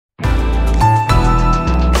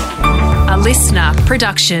listener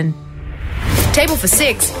production. Table for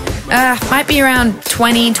 6. Might be around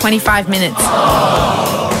 20, 25 minutes.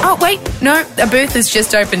 Oh, wait. No, a booth has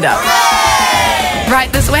just opened up. Right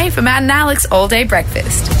this way for Matt and Alex all-day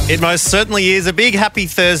breakfast. It most certainly is. A big happy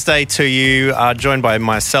Thursday to you. Joined by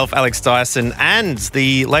myself, Alex Dyson, and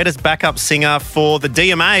the latest backup singer for the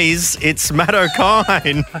DMAs. It's Matt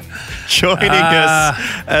O'Kine joining us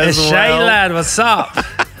as well. Shay lad, what's up?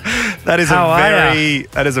 That is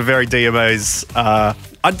a very DMAs.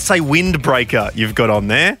 I'd say windbreaker you've got on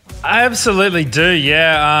there. I absolutely do,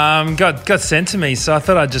 yeah. Got sent to me, so I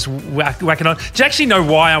thought I'd just whack it on. Do you actually know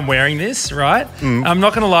why I'm wearing this, right? I'm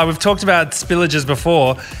not going to lie, we've talked about spillages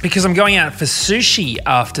before because I'm going out for sushi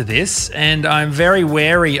after this, and I'm very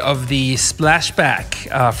wary of the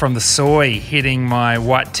splashback from the soy hitting my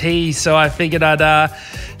white tee, so I figured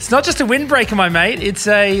it's not just a windbreaker, my mate, it's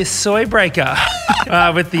a soy breaker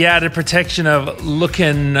with the added protection of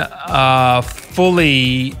looking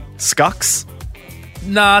fully... Scucks?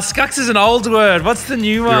 Nah, scucks is an old word. What's the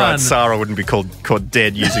new one? You're right, Sarah wouldn't be caught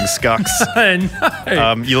dead using scucks. I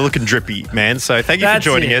know. You're looking drippy, man. So thank you for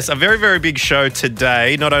joining us. A very, very big show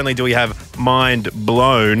today. Not only do we have Mind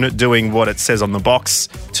Blown doing what it says on the box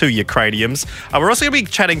to your craniums, we're also going to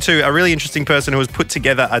be chatting to a really interesting person who has put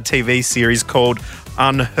together a TV series called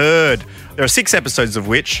Unheard. There are 6 episodes of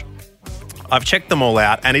which I've checked them all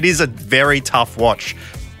out, and it is a very tough watch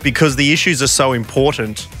because the issues are so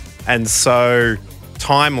important and so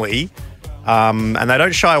timely, and they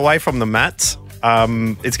don't shy away from them, Matt.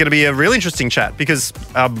 It's going to be a real interesting chat because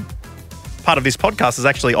part of this podcast is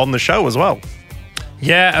actually on the show as well.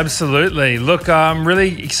 Yeah, absolutely. Look, I'm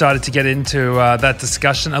really excited to get into that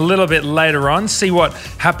discussion a little bit later on, see what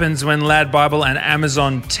happens when Lad Bible and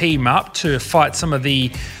Amazon team up to fight some of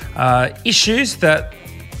the issues that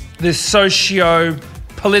the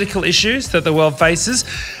socio-political issues that the world faces.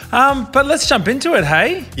 But let's jump into it,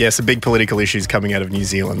 hey? Yeah, some big political issues coming out of New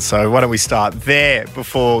Zealand. So why don't we start there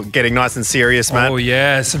before getting nice and serious, Matt? Oh,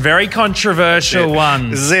 yeah, some very controversial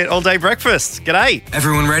ones. This is it, all-day breakfast. G'day.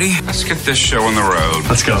 Everyone ready? Let's get this show on the road.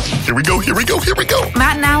 Let's go. Here we go.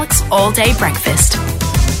 Matt and Alex all-day breakfast.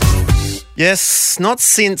 Yes, not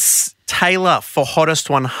since Taylor for Hottest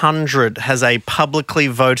 100 has a publicly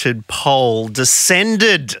voted poll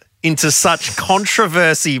descended into such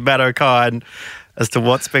controversy, Matt O'Kine, as to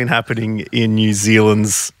what's been happening in New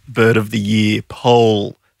Zealand's Bird of the Year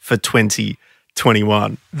poll for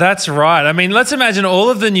 2021. That's right. I mean, let's imagine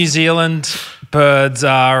all of the New Zealand birds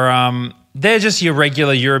are, they're just your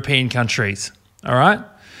regular European countries, all right?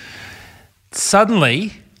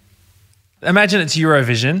 Suddenly, imagine it's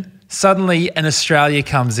Eurovision. Suddenly an Australia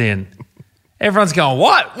comes in. Everyone's going,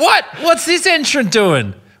 what? What's this entrant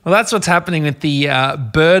doing? Well, that's what's happening with the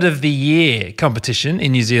Bird of the Year competition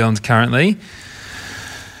in New Zealand currently.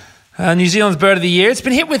 New Zealand's Bird of the Year. It's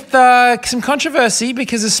been hit with some controversy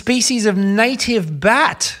because a species of native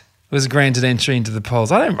bat was granted entry into the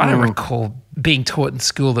polls. I don't recall being taught in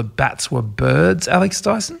school that bats were birds, Alex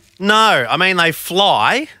Dyson. No, I mean, they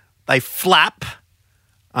fly, they flap,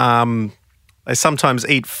 they sometimes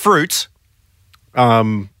eat fruit,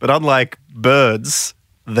 but unlike birds,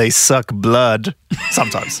 they suck blood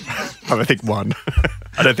sometimes. I think one.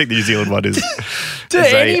 I don't think the New Zealand one is. Do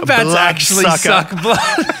any bats actually suck blood?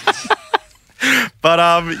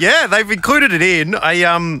 But yeah, they've included it in. I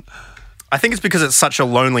think it's because it's such a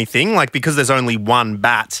lonely thing. Like, because there's only one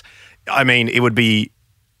bat. I mean, it would be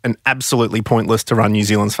absolutely pointless to run New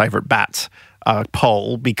Zealand's favourite bat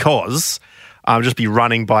poll because just be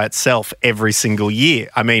running by itself every single year.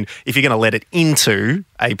 I mean, if you're going to let it into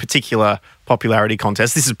a particular popularity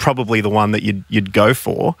contest, this is probably the one that you'd go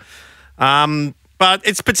for. But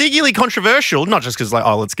it's particularly controversial, not just because,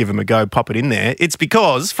 let's give them a go, pop it in there. It's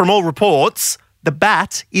because, from all reports, the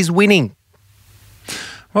bat is winning.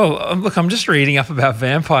 Well, look, I'm just reading up about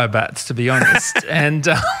vampire bats, to be honest. And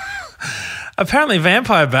apparently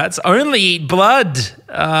vampire bats only eat blood.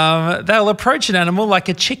 They'll approach an animal like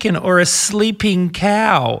a chicken or a sleeping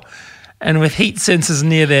cow. And with heat sensors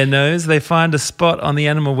near their nose, they find a spot on the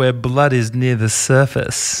animal where blood is near the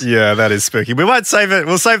surface. Yeah, that is spooky. We might save it.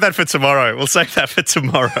 We'll save that for tomorrow.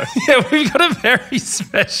 Yeah, we've got a very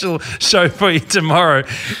special show for you tomorrow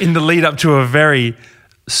in the lead up to a very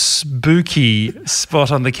spooky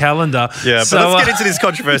spot on the calendar. Yeah, but let's get into this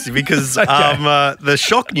controversy because okay. The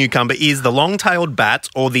shock newcomer is the long-tailed bat,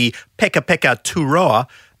 or the Peka Peka turoa.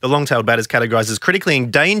 The long-tailed bat is categorised as critically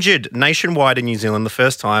endangered nationwide in New Zealand, the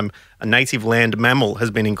first time a native land mammal has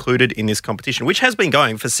been included in this competition, which has been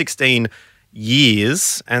going for 16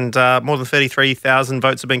 years, and more than 33,000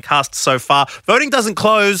 votes have been cast so far. Voting doesn't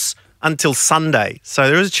close until Sunday, so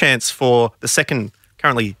there is a chance for the second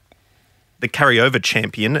currently the carryover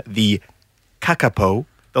champion, the kakapo,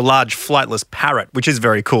 the large flightless parrot, which is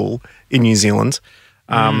very cool in New Zealand.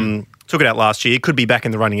 Took it out last year. Could be back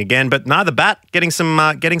in the running again, but no, the bat getting some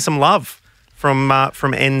love from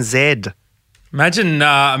NZ. Imagine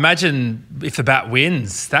if the bat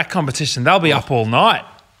wins that competition. They'll be up all night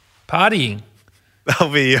partying.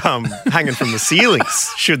 They'll be hanging from the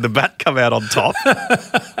ceilings should the bat come out on top.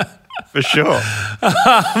 For sure.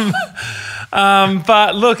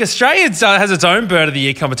 But look, Australia has its own Bird of the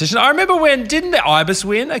Year competition. I remember didn't the Ibis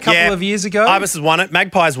win a couple of years ago? Ibis has won it.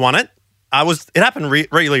 Magpies won it. It happened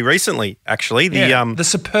really recently, actually. The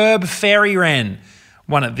superb Fairy Wren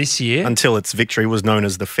won it this year. Until its victory was known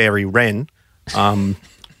as the Fairy Wren.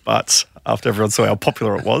 But after everyone saw how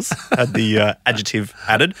popular it was, had the adjective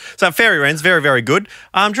added. So Fairy Wren's very, very good.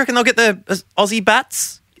 Do you reckon they'll get the Aussie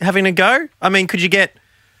bats having a go? I mean, could you get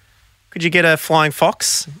a flying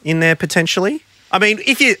fox in there potentially? I mean,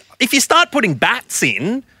 if you start putting bats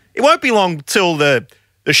in, it won't be long till the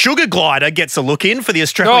sugar glider gets a look in for the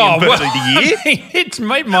Australian Bird of the Year. I mean, it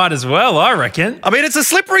might as well, I reckon. I mean, it's a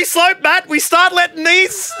slippery slope, Matt. We start letting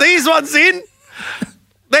these ones in.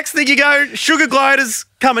 Next thing you go, sugar gliders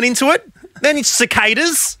coming into it. Then it's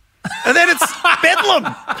cicadas. And then it's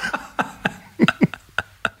bedlam.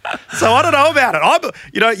 So I don't know about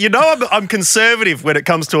it. I'm conservative when it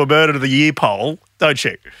comes to a Bird of the Year poll, don't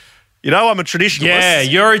you? You know I'm a traditionalist. Yeah,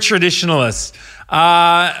 you're a traditionalist.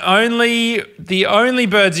 The only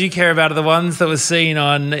birds you care about are the ones that were seen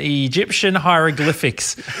on Egyptian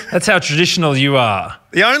hieroglyphics. That's how traditional you are.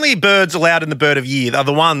 The only birds allowed in the Bird of Year are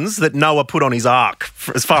the ones that Noah put on his ark,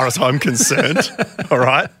 as far as I'm concerned. All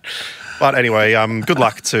right? But anyway, good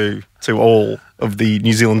luck to all of the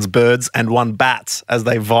New Zealand's birds and one bat as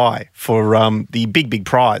they vie for the big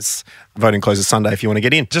prize. Voting closes Sunday if you want to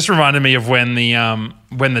get in. Just reminded me of when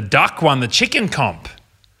the duck won the chicken comp.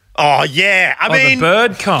 Oh, yeah. I mean, the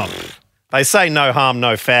bird comp. They say no harm,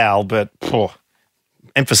 no foul, but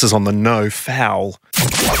emphasis on the no foul.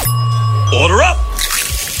 Order up.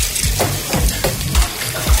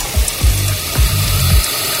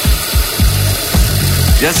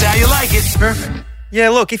 Just how you like it. Perfect. Yeah,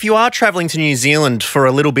 look, if you are travelling to New Zealand for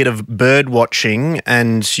a little bit of bird watching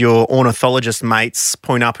and your ornithologist mates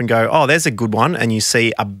point up and go, oh, there's a good one, and you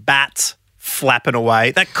see a bat flapping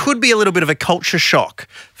away, that could be a little bit of a culture shock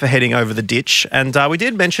for heading over the ditch. And we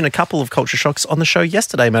did mention a couple of culture shocks on the show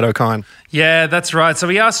yesterday, Matt O'Kine. Yeah, that's right. So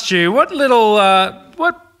we asked you, what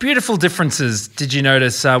beautiful differences did you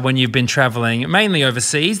notice when you've been travelling, mainly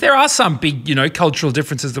overseas? There are some big, cultural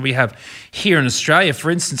differences that we have here in Australia. For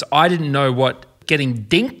instance, I didn't know what getting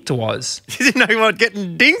dinked was. You didn't know what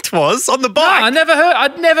getting dinked was on the bike? No,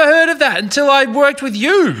 I'd never heard of that until I worked with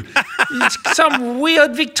you. It's some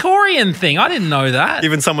weird Victorian thing. I didn't know that.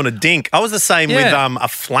 Giving someone a dink. I was the same with a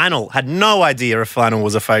flannel. Had no idea a flannel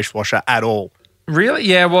was a face washer at all. Really?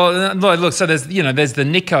 Yeah, well, look, so there's the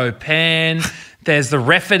Nico pen, there's the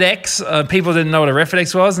Refidex. People didn't know what a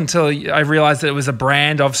Refidex was until I realised that it was a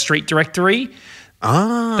brand of Street Directory.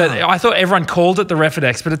 But I thought everyone called it the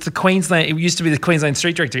Refidex, but it's the Queensland. It used to be the Queensland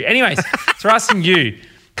Street Directory. Anyways, so we're asking you,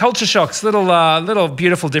 culture shocks, little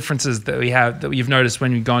beautiful differences that you've noticed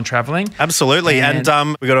when you've gone travelling. Absolutely,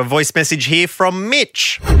 and we got a voice message here from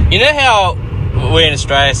Mitch. You know how we in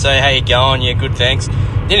Australia say, "How you going? Yeah, good, thanks."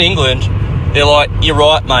 In England, they're like, "You're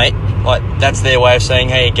right, mate." Like that's their way of saying,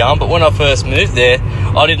 "How you going?" But when I first moved there,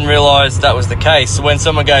 I didn't realise that was the case. So when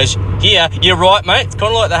someone goes, "Yeah, you're right, mate," it's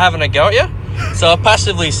kind of like they're having a go at you. So I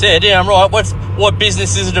passively said, "Yeah, I'm right. What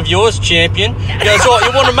business is it of yours, champion?" He goes, "Oh,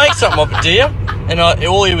 you want to make something of it, do you?" And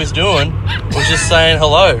all he was doing was just saying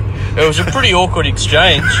hello. It was a pretty awkward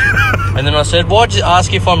exchange. And then I said, "Why'd you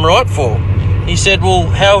ask if I'm right for?" He said, "Well,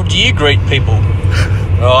 how do you greet people?"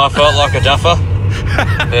 Oh, I felt like a duffer.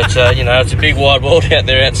 But, it's a big wide world out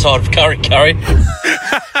there outside of Curry Curry.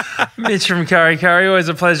 Mitch from Curry Curry, always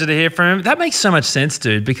a pleasure to hear from him. That makes so much sense,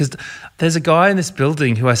 dude, because there's a guy in this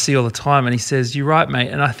building who I see all the time and he says, "You're right, mate."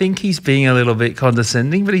 And I think he's being a little bit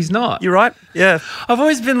condescending, but he's not. You're right, yeah. I've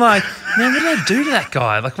always been like, man, what did I do to that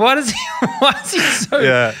guy? Like, why is he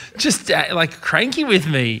so just cranky with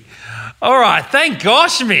me? All right, thank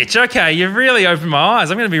gosh, Mitch. Okay, you've really opened my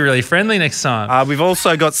eyes. I'm going to be really friendly next time. We've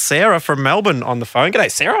also got Sarah from Melbourne on the phone.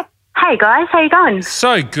 G'day, Sarah. Hey guys, how you going?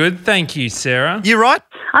 So good, thank you, Sarah. You right?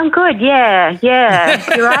 I'm good, yeah.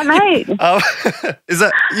 You right, mate? Is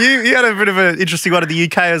that you had a bit of an interesting one in the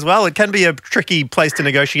UK as well. It can be a tricky place to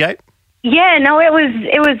negotiate. Yeah, no, it was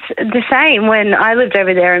the same when I lived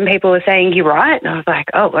over there and people were saying, "You right?" And I was like,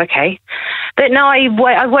 "Oh, okay." But no, I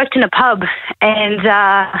worked in a pub and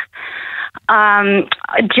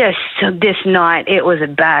Just this night, it was a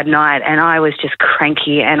bad night, and I was just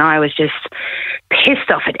cranky, and I was just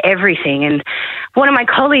pissed off at everything. And one of my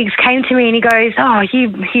colleagues came to me and he goes, "Oh,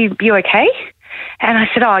 you okay?" And I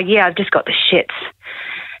said, "Oh, yeah, I've just got the shits."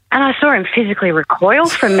 And I saw him physically recoil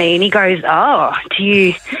from me, and he goes, "Oh, do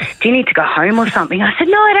you need to go home or something?" I said,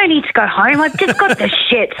 "No, I don't need to go home. I've just got the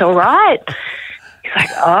shits, all right?" He's like,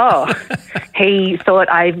 "Oh." He thought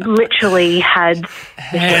I literally had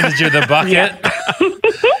handed you the bucket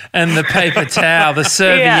and the paper towel, the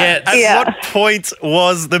serviettes. At what point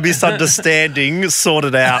was the misunderstanding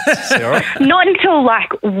sorted out, Sarah? Not until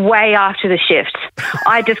way after the shift.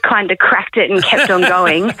 I just kind of cracked it and kept on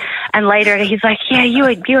going. And later he's like, "Yeah, you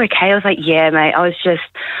okay?" I was like, "Yeah, mate. I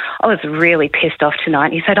was really pissed off tonight."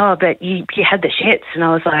 And he said, "Oh, but you had the shits." And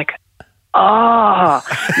I was like, "Oh,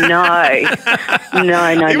 no. You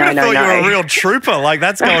would have thought you were a real trooper. Like,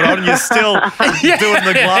 that's going on. You're still doing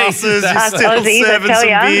the glasses. You're still serving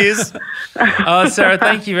some beers. Oh, Sarah,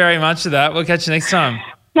 thank you very much for that. We'll catch you next time.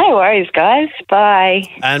 No worries, guys. Bye.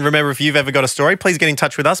 And remember, if you've ever got a story, please get in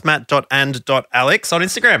touch with us, matt.and.alex on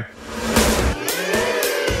Instagram.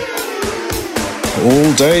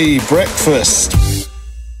 All day breakfast.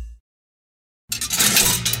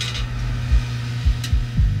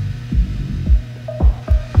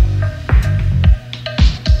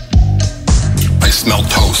 Smell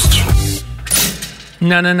toast.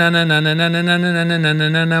 No,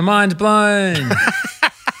 mind blown.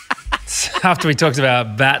 After we talked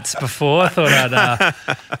about bats before, I thought I'd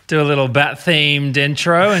do a little bat-themed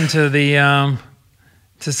intro into the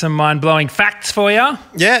to some mind-blowing facts for you.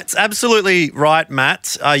 Yeah, it's absolutely right,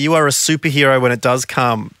 Matt. You are a superhero when it does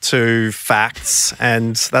come to facts,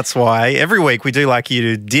 and that's why every week we do like you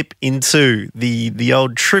to dip into the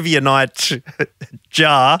old trivia night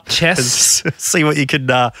jar. Chest. And see what you can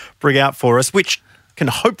bring out for us, which can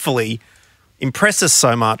hopefully impress us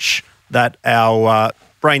so much that our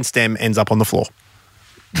brainstem ends up on the floor.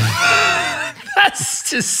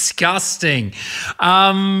 That's disgusting.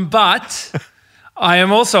 But I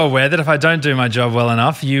am also aware that if I don't do my job well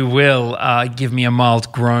enough, you will give me a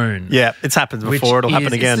mild groan. Yeah, it's happened before. It'll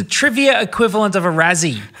happen again. It's the trivia equivalent of a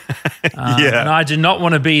Razzie. Yeah. And I do not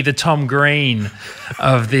want to be the Tom Green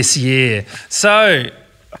of this year. So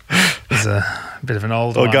there's a bit of an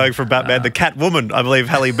old one. Or going from Batman, the Catwoman. I believe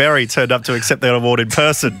Halle Berry turned up to accept that award in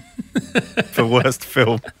person for worst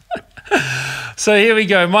film. So here we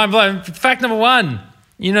go. Mind blown. Fact number 1.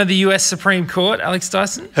 You know the US Supreme Court, Alex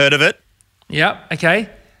Dyson? Heard of it? Yep, okay.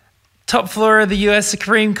 Top floor of the US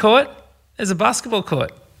Supreme Court is a basketball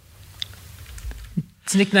court.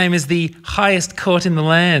 Its nickname is the highest court in the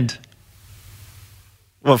land.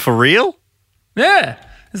 What, for real? Yeah.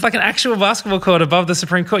 It's like an actual basketball court above the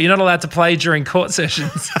Supreme Court. You're not allowed to play during court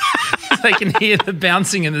sessions. They can hear the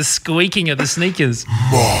bouncing and the squeaking of the sneakers.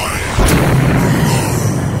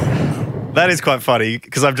 That is quite funny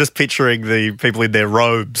because I'm just picturing the people in their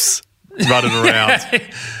robes running around.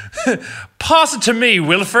 Pass it to me,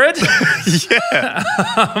 Wilfred. Yeah.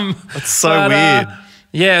 That's so weird.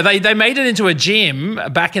 Yeah, they made it into a gym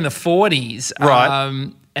back in the 40s.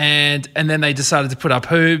 Right. And then they decided to put up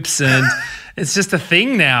hoops and it's just a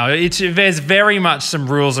thing now. There's very much some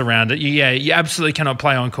rules around it. You absolutely cannot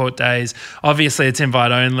play on court days. Obviously, it's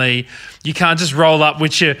invite only. You can't just roll up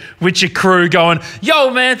with your crew going, "Yo,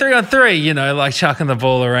 man, 3-on-3," like chucking the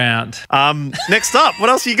ball around. Next up, what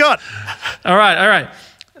else you got? All right.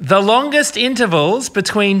 The longest intervals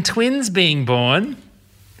between twins being born,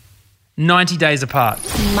 90 days apart.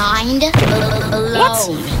 Mind blown. What?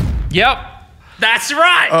 Yep. That's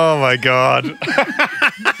right. Oh, my God.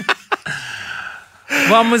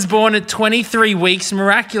 One was born at 23 weeks,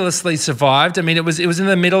 miraculously survived. I mean, it was in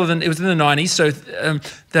the middle of it was in the 90s, so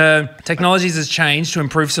the technologies has changed to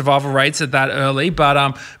improve survival rates at that early.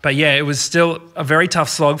 But yeah, it was still a very tough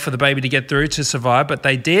slog for the baby to get through to survive, but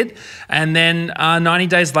they did. And then 90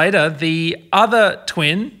 days later, the other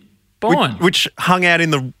twin born, which hung out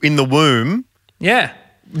in the womb. Yeah.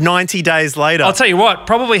 90 days later. I'll tell you what,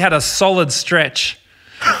 probably had a solid stretch.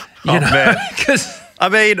 Man. Because I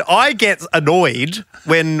mean, I get annoyed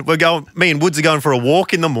when me and Woods are going for a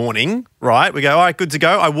walk in the morning, right? We go, all right, good to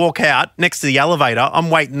go. I walk out next to the elevator. I'm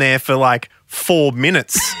waiting there for like 4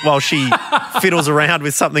 minutes while she fiddles around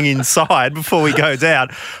with something inside before we go down.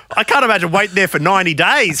 I can't imagine waiting there for 90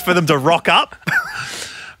 days for them to rock up.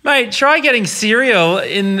 Mate, try getting cereal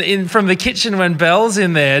in from the kitchen when Belle's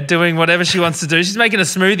in there doing whatever she wants to do. She's making a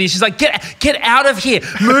smoothie. She's like, get out of here.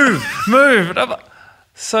 Move. And I'm like,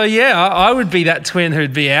 so, yeah, I would be that twin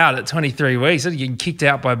who'd be out at 23 weeks. I'd get kicked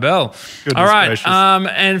out by Belle. Goodness all right, gracious.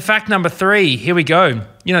 And fact number 3, here we go.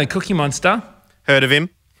 You know Cookie Monster? Heard of him?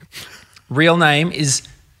 real name is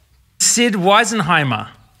Sid Weisenheimer.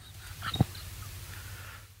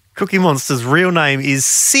 Cookie Monster's real name is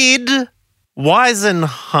Sid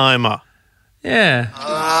Weisenheimer. Yeah.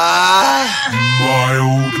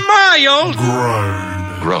 Mild.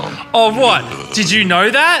 Grown. Oh, what? Did you know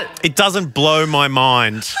that? It doesn't blow my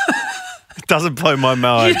mind. It doesn't blow my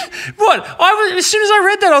mind. What? As soon as I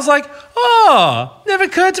read that, I was like, oh, never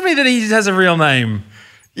occurred to me that he has a real name.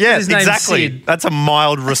 Yeah, His name's exactly. Sid. That's a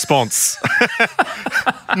mild response.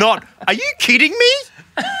 Not, are you kidding me?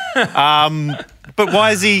 But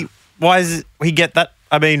why does he get that?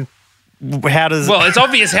 I mean, how does... Well, it's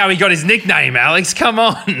obvious how he got his nickname, Alex. Come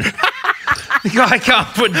on. The guy can't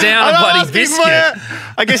put down a bloody biscuit.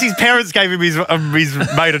 I guess his parents gave him his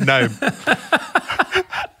maiden name.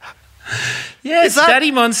 Yes,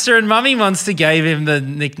 Daddy Monster and Mummy Monster gave him the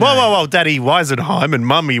nickname. Whoa. Daddy Weisenheim and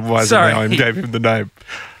Mummy Weisenheim gave him the name.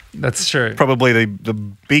 That's true. Probably the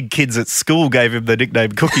big kids at school gave him the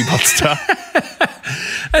nickname Cookie Monster.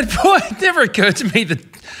 And boy, it never occurred to me the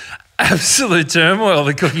absolute turmoil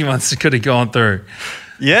the Cookie Monster could have gone through.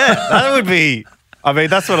 Yeah, that would be... I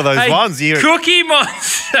mean, that's one of those ones. Cookie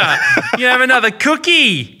Monster! You have another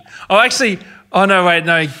cookie! Oh, actually... Oh, no, wait,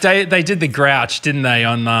 no. They did the Grouch, didn't they,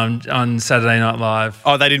 on Saturday Night Live?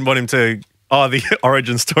 Oh, they didn't want him to... Oh, the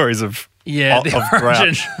origin stories of... Yeah, the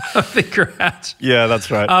origin of the Grouch. Yeah,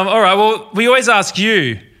 that's right. All right, well, we always ask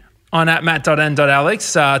you on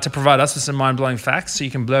 @matt.n.alex to provide us with some mind-blowing facts so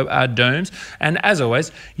you can blow our domes. And as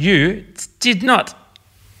always, you did not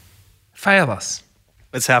fail us.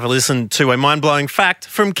 Let's have a listen to a mind-blowing fact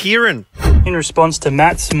from Kieran. In response to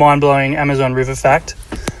Matt's mind-blowing Amazon River fact,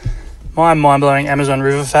 my mind-blowing Amazon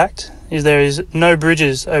River fact is there is no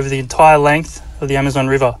bridges over the entire length of the Amazon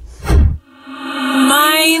River.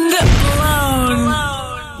 Mind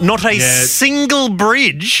blown. Not a single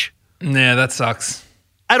bridge. Yeah, that sucks.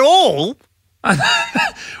 At all?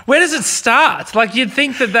 Where does it start? Like, you'd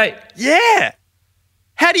think that they... Yeah.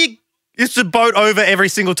 How do you... It's a boat over every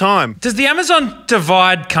single time. Does the Amazon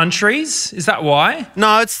divide countries? Is that why?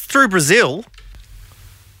 No, it's through Brazil.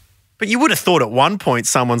 But you would have thought at one point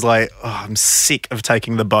someone's like, oh, I'm sick of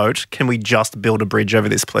taking the boat. Can we just build a bridge over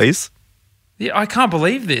this, please? Yeah, I can't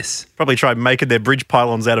believe this. Probably tried making their bridge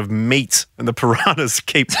pylons out of meat and the piranhas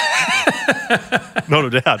keep... Not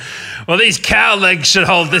a doubt. Well, these cow legs should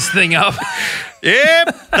hold this thing up.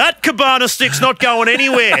 Yep, that cabana stick's not going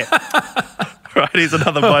anywhere. Right, here's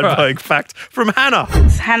another mind-blowing fact from Hannah.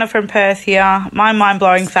 It's Hannah from Perth here. My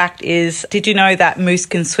mind-blowing fact is, did you know that moose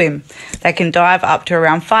can swim? They can dive up to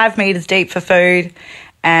around 5 metres deep for food,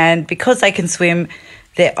 and because they can swim,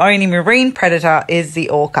 their only marine predator is the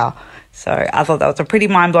orca. So I thought that was a pretty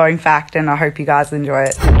mind-blowing fact, and I hope you guys enjoy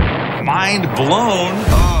it. Mind blown.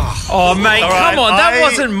 Oh, mate, come on. That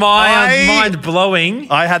wasn't mind-blowing.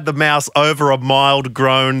 I had the mouse over a mild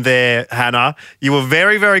groan there, Hannah. You were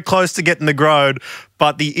very, very close to getting the groan,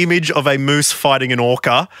 but the image of a moose fighting an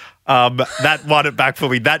orca, that won it back for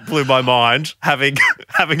me. That blew my mind, having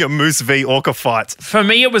a moose v orca fight. For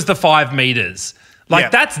me, it was the 5 metres.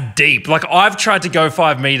 That's deep. Like, I've tried to go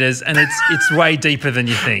 5 metres, and it's way deeper than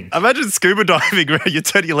you think. Imagine scuba diving where you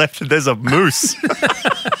turn your left and there's a moose.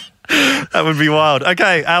 That would be wild.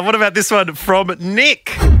 Okay, what about this one from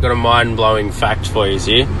Nick? Got a mind-blowing fact for you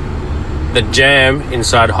here. The jam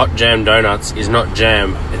inside Hot Jam Donuts is not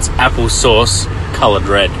jam. It's apple sauce coloured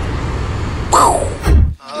red. Mild.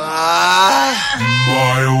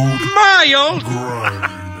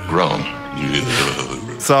 Grown.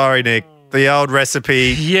 Sorry, Nick. The old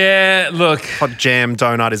recipe. Yeah, look. Hot jam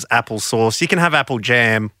donut is apple sauce. You can have apple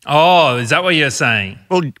jam. Oh, is that what you're saying?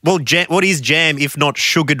 Well, jam, what is jam if not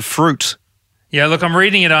sugared fruit? Yeah, look, I'm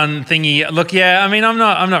reading it on thingy. Look, yeah, I mean, I'm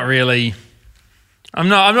not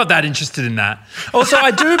that interested in that. Also,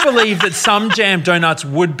 I do believe that some jam donuts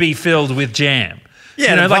would be filled with jam.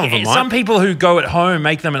 Yeah, some people who go at home,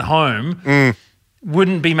 make them at home,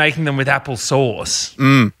 wouldn't be making them with apple sauce.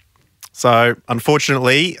 So,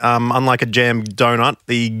 unfortunately, unlike a jam donut,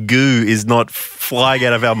 the goo is not flying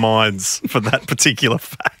out of our minds for that particular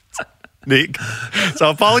fact, Nick. So,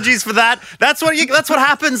 apologies for that. That's what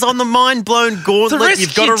happens on the mind-blown gauntlet.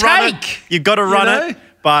 You've got to run it. You've got to run it,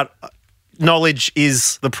 but knowledge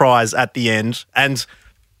is the prize at the end. And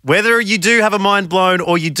whether you do have a mind blown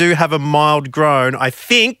or you do have a mild groan, I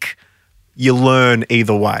think you learn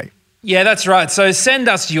either way. Yeah, that's right. So send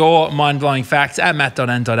us your mind-blowing facts at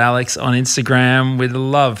matt.n.alex on Instagram. We'd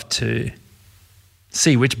love to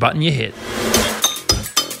see which button you hit.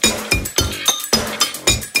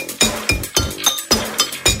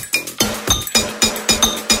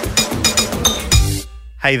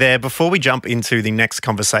 Hey there, before we jump into the next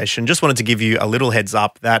conversation, just wanted to give you a little heads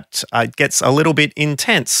up that it gets a little bit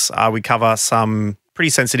intense. We cover some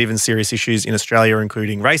pretty sensitive and serious issues in Australia,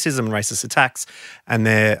 including racism and racist attacks, and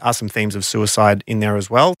there are some themes of suicide in there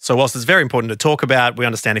as well. So whilst it's very important to talk about, we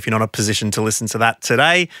understand if you're not in a position to listen to that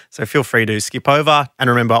today, so feel free to skip over. And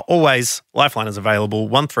remember, always, Lifeline is available,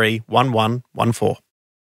 131114.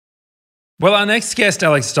 Well, our next guest,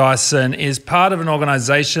 Alex Dyson, is part of an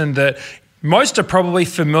organisation that most are probably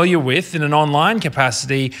familiar with in an online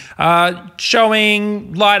capacity,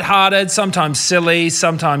 showing lighthearted, sometimes silly,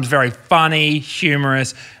 sometimes very funny,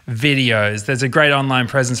 humorous videos. There's a great online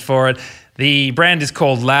presence for it. The brand is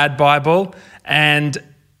called Lad Bible, and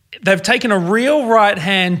they've taken a real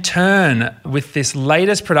right-hand turn with this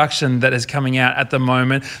latest production that is coming out at the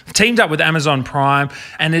moment. They've teamed up with Amazon Prime,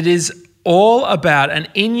 and it is all about an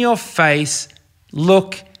in-your-face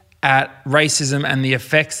look at racism and the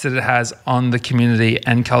effects that it has on the community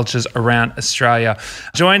and cultures around Australia.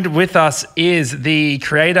 Joined with us is the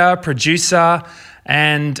creator, producer,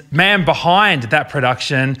 and man behind that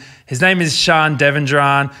production. His name is Sean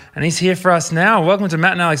Devendran, and he's here for us now. Welcome to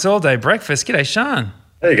Matt and Alex All Day Breakfast. G'day, Sean.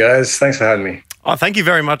 Hey, guys. Thanks for having me. Oh, thank you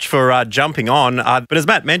very much for jumping on. But as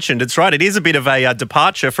Matt mentioned, it's right. It is a bit of a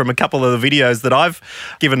departure from a couple of the videos that I've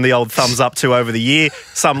given the old thumbs up to over the year.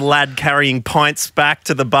 Some lad carrying pints back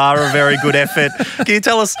to the bar, a very good effort. Can you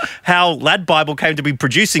tell us how Lad Bible came to be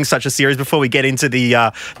producing such a series before we get into the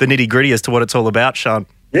nitty-gritty as to what it's all about, Sean?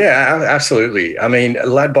 Yeah, absolutely. I mean,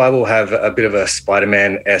 Lad Bible have a bit of a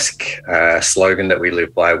Spider-Man-esque slogan that we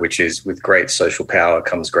live by, which is with great social power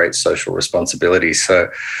comes great social responsibility. So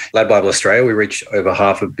Lad Bible Australia, we reach over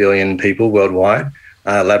 500 million people worldwide.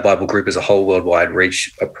 Lad Bible Group as a whole worldwide reach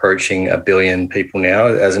approaching 1 billion people now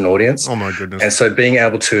as an audience. Oh, my goodness. And so being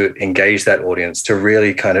able to engage that audience to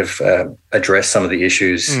really kind of address some of the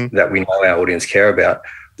issues that we know our audience care about,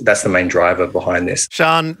 that's the main driver behind this.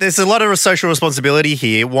 Sean, there's a lot of social responsibility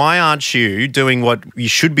here. Why aren't you doing what you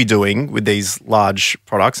should be doing with these large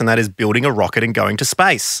products, and that is building a rocket and going to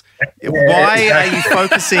space? Why are you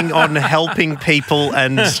focusing on helping people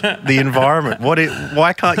and the environment?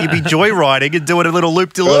 Why can't you be joyriding and doing a little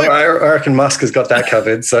loop-de-loop? Well, I reckon Musk has got that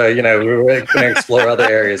covered. So, we're going to explore other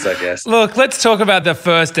areas, I guess. Look, let's talk about the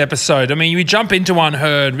first episode. I mean, you jump into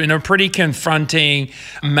Unheard in a pretty confronting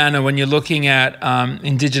manner when you're looking at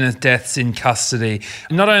Indigenous deaths in custody.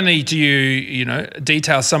 Not only do you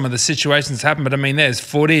detail some of the situations that happen, but I mean, there's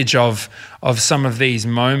footage of some of these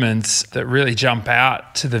moments that really jump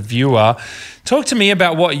out to the viewer. Talk to me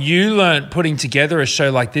about what you learnt putting together a show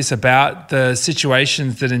like this about the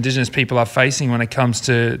situations that Indigenous people are facing when it comes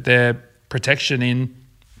to their protection in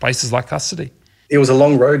places like custody. It was a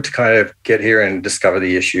long road to kind of get here and discover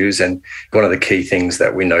the issues. And one of the key things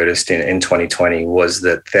that we noticed in 2020 was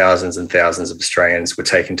that thousands and thousands of Australians were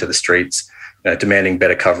taken to the streets, demanding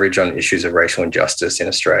better coverage on issues of racial injustice in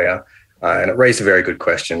Australia. And it raised very good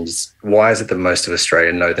questions. Why is it that most of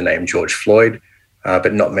Australia know the name George Floyd,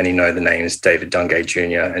 but not many know the names David Dungay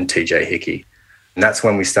Jr. and TJ Hickey? And that's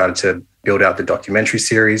when we started to build out the documentary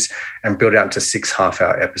series and build out into 6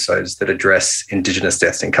 half-hour episodes that address Indigenous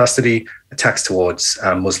deaths in custody, attacks towards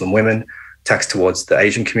Muslim women, attacks towards the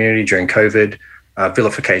Asian community during COVID,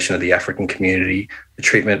 vilification of the African community, the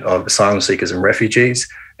treatment of asylum seekers and refugees,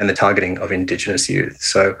 and the targeting of Indigenous youth.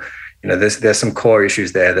 So, there's some core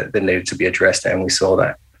issues there that needed to be addressed, and we saw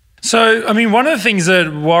that. So, I mean, one of the things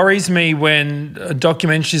that worries me when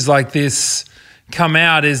documentaries like this come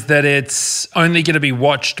out is that it's only going to be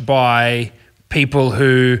watched by people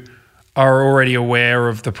who are already aware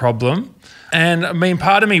of the problem. And I mean,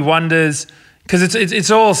 part of me wonders, because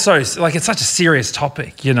it's all so, like, it's such a serious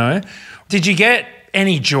topic, Did you get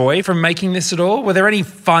any joy from making this at all? Were there any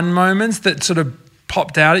fun moments that sort of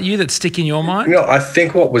popped out at you that stick in your mind? I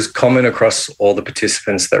think what was common across all the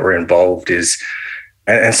participants that were involved is,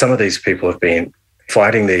 and some of these people have been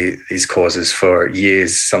fighting these causes for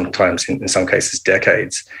years, sometimes in some cases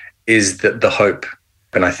decades, is the hope.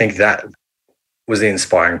 And I think that was the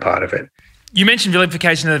inspiring part of it. You mentioned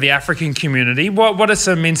vilification of the African community. What are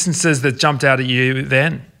some instances that jumped out at you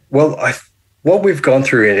then? Well, what we've gone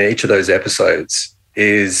through in each of those episodes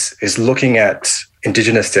is looking at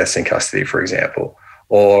Indigenous deaths in custody, for example,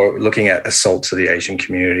 or looking at assaults of the Asian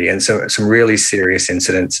community and some really serious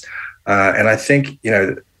incidents. And I think,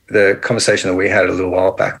 the conversation that we had a little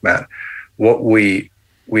while back, Matt, what we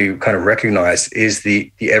kind of recognized is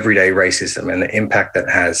the everyday racism and the impact that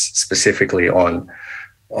has specifically on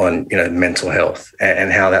mental health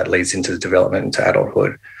and how that leads into the development into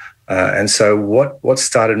adulthood. And so what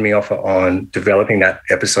started me off on developing that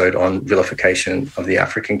episode on vilification of the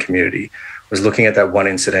African community was looking at that one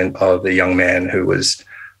incident of the young man who was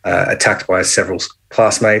attacked by several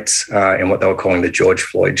classmates in what they were calling the George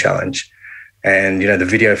Floyd Challenge. And, the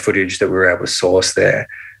video footage that we were able to source there,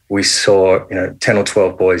 we saw, 10 or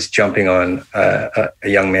 12 boys jumping on a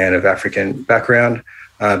young man of African background,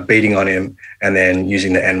 beating on him, and then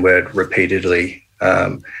using the N-word repeatedly.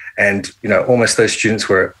 And almost those students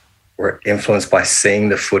were influenced by seeing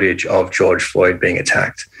the footage of George Floyd being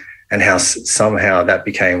attacked and how somehow that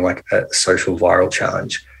became like a social viral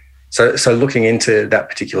challenge. So looking into that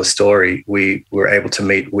particular story, we were able to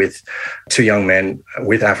meet with two young men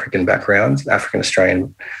with African backgrounds, African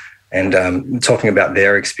Australian, and talking about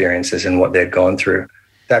their experiences and what they'd gone through.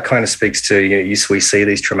 That kind of speaks to, we see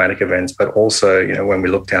these traumatic events, but also, when we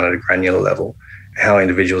look down at a granular level, how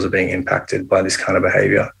individuals are being impacted by this kind of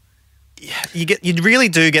behaviour. You really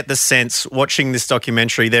do get the sense watching this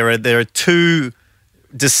documentary. There are two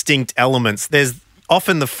distinct elements. There's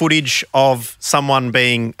often the footage of someone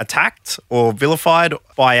being attacked or vilified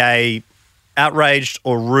by a outraged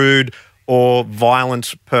or rude or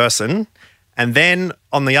violent person. And then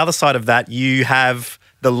on the other side of that, you have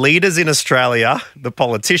the leaders in Australia, the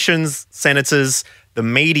politicians, senators, the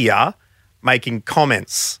media making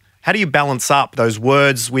comments. How do you balance up those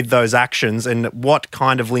words with those actions, and what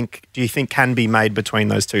kind of link do you think can be made between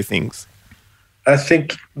those two things? I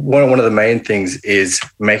think one of the main things is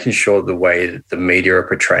making sure the way that the media are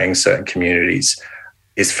portraying certain communities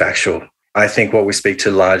is factual. I think what we speak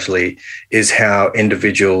to largely is how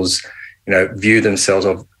individuals, view themselves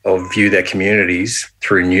or view their communities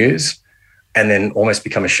through news, and then almost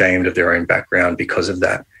become ashamed of their own background because of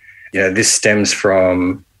that. This stems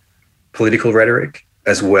from political rhetoric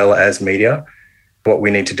as well as media. What we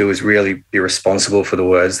need to do is really be responsible for the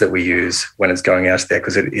words that we use when it's going out there,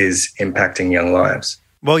 because it is impacting young lives.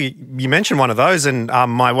 Well, you mentioned one of those, and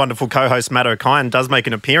my wonderful co-host Matt O'Kine does make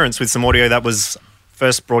an appearance with some audio that was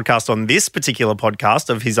first broadcast on this particular podcast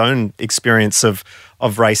of his own experience of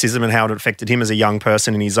racism and how it affected him as a young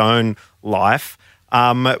person in his own life.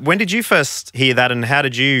 When did you first hear that, and how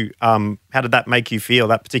did that make you feel,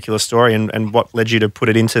 that particular story, and what led you to put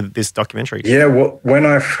it into this documentary? Yeah, well, when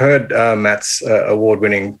I've heard Matt's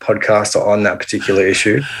award-winning podcast on that particular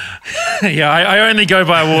issue. Yeah, I only go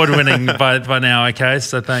by award-winning by now, okay,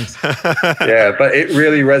 so thanks. Yeah, but it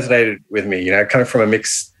really resonated with me, coming from a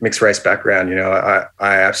mixed race background, I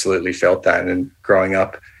absolutely felt that, and growing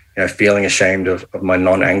up, feeling ashamed of my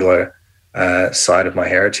non-Anglo side of my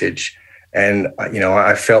heritage. And,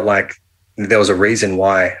 I felt like there was a reason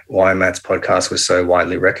why Matt's podcast was so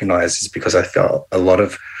widely recognised, is because I felt a lot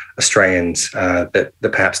of Australians that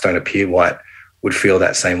perhaps don't appear white would feel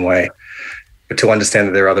that same way. But to understand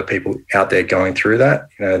that there are other people out there going through that,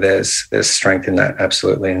 there's strength in that,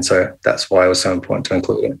 absolutely. And so that's why it was so important to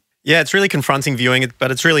include it. Yeah, it's really confronting viewing,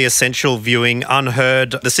 but it's really essential viewing.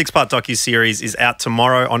 Unheard, the 6-part docuseries is out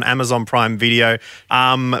tomorrow on Amazon Prime Video.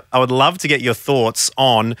 I would love to get your thoughts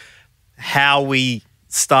on how we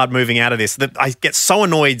start moving out of this. I get so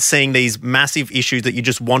annoyed seeing these massive issues that you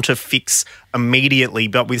just want to fix immediately,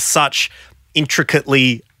 but with such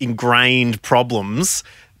intricately ingrained problems,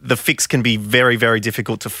 the fix can be very, very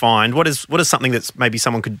difficult to find. What is something that maybe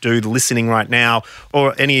someone could do listening right now,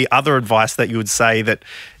 or any other advice that you would say that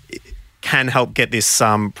can help get this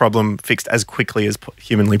problem fixed as quickly as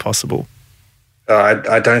humanly possible?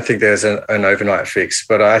 I don't think there's an overnight fix,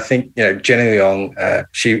 but I think, Jenny Leong,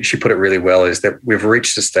 she put it really well, is that we've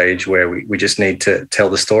reached a stage where we just need to tell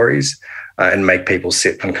the stories and make people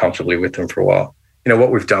sit uncomfortably with them for a while.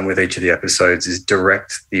 What we've done with each of the episodes is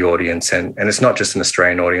direct the audience, and it's not just an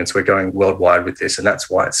Australian audience. We're going worldwide with this, and that's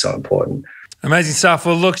why it's so important. Amazing stuff.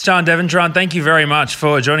 Well, look, Sean Devendran, thank you very much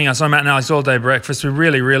for joining us on Matt and Alex All Day Breakfast. We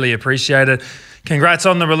really, really appreciate it. Congrats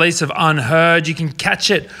on the release of Unheard. You can catch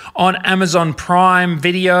it on Amazon Prime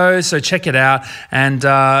Video, so check it out. And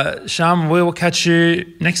Sean, we will catch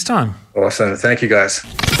you next time. Awesome. Thank you, guys.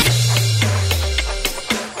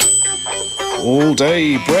 All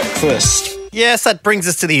Day Breakfast. Yes, that brings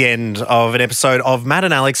us to the end of an episode of Matt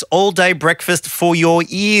and Alex All Day Breakfast for your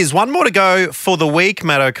ears. One more to go for the week,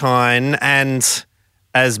 Matt O'Kine. And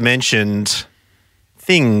as mentioned,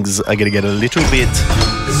 things are going to get a little bit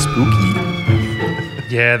spooky.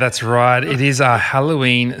 Yeah, that's right. It is our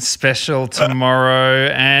Halloween special tomorrow,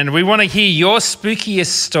 and we want to hear your spookiest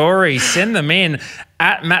stories. Send them in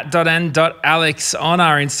at matt.n.alex on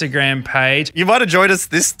our Instagram page. You might have joined us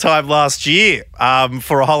this time last year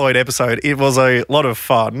for a Halloween episode. It was a lot of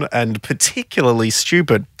fun and particularly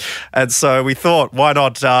stupid. And so we thought, why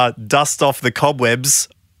not dust off the cobwebs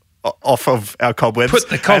off of our cobwebs? Put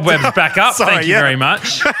the cobwebs back up. Thank you very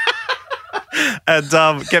much. and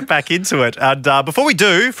get back into it. And before we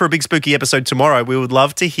do, for a big spooky episode tomorrow, we would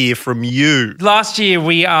love to hear from you. Last year,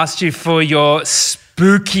 we asked you for your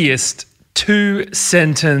spookiest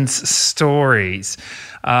 2-sentence stories.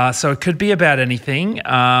 So it could be about anything.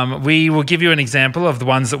 We will give you an example of the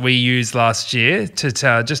ones that we used last year to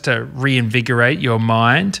just to reinvigorate your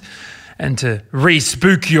mind and to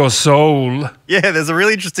re-spook your soul. Yeah, there's a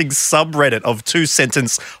really interesting subreddit of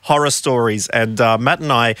 2-sentence horror stories, and Matt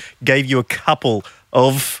and I gave you a couple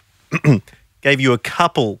of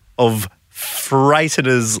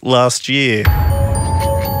frighteners last year.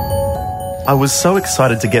 I was so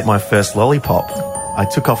excited to get my first lollipop. I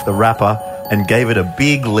took off the wrapper and gave it a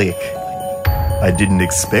big lick. I didn't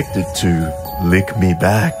expect it to lick me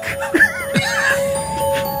back.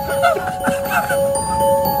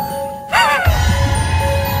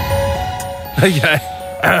 Okay.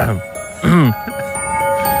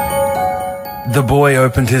 The boy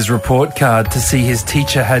opened his report card to see his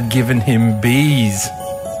teacher had given him bees.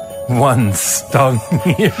 One stung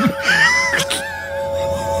him.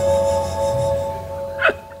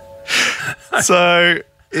 So,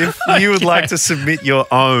 if you would like to submit your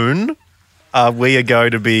own, we are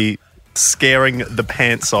going to be scaring the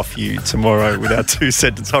pants off you tomorrow with our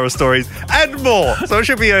 2-sentence horror stories and more. So it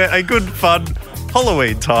should be a good, fun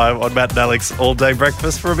Halloween time on Matt and Alex All Day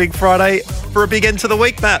Breakfast for a big Friday, for a big end to the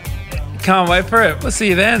week, Matt. Can't wait for it. We'll see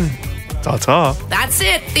you then. Ta-ta. That's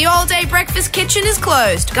it. The All Day Breakfast kitchen is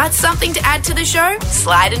closed. Got something to add to the show?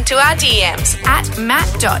 Slide into our DMs at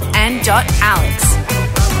matt.and.alex.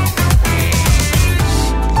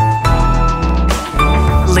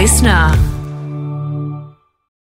 Listener.